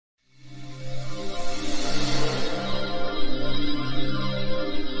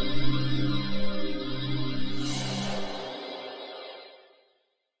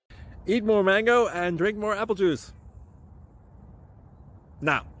eat more mango and drink more apple juice.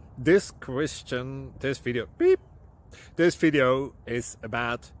 Now, this video is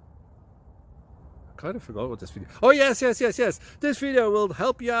about, I kind of forgot what this video. Oh yes. This video will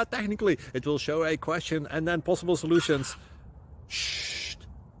help you out technically. It will show a question and then possible solutions. Shh.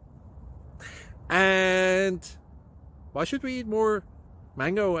 And why should we eat more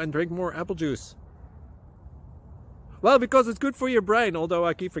mango and drink more apple juice? Well, because it's good for your brain, although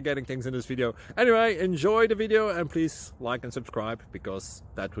I keep forgetting things in this video. Anyway, enjoy the video and please like and subscribe, because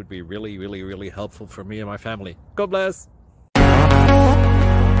that would be really helpful for me and my family. God bless!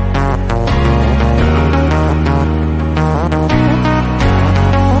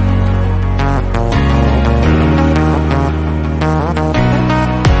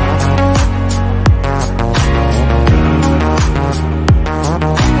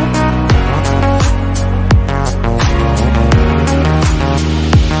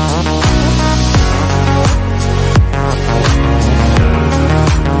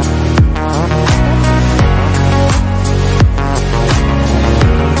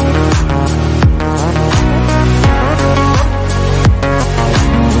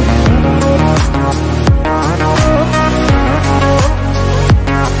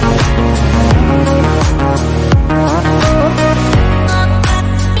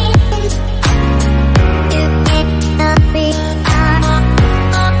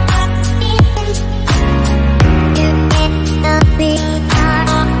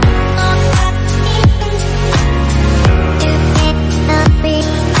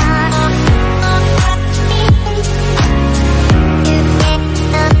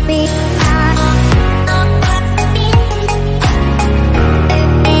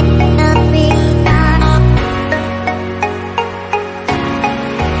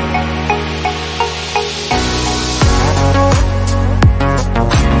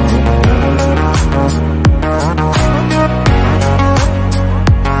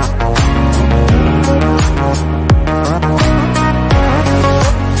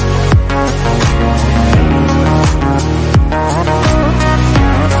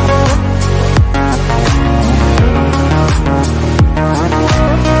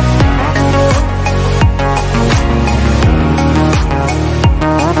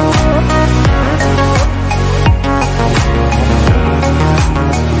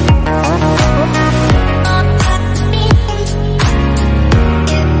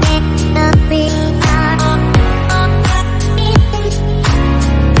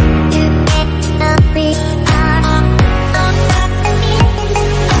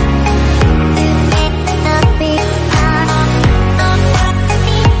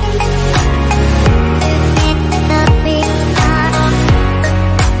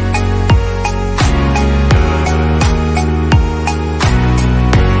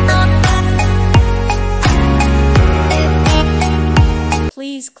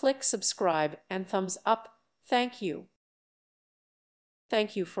 Please click subscribe and thumbs up. Thank you.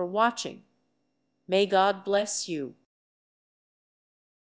 Thank you for watching. May God bless you.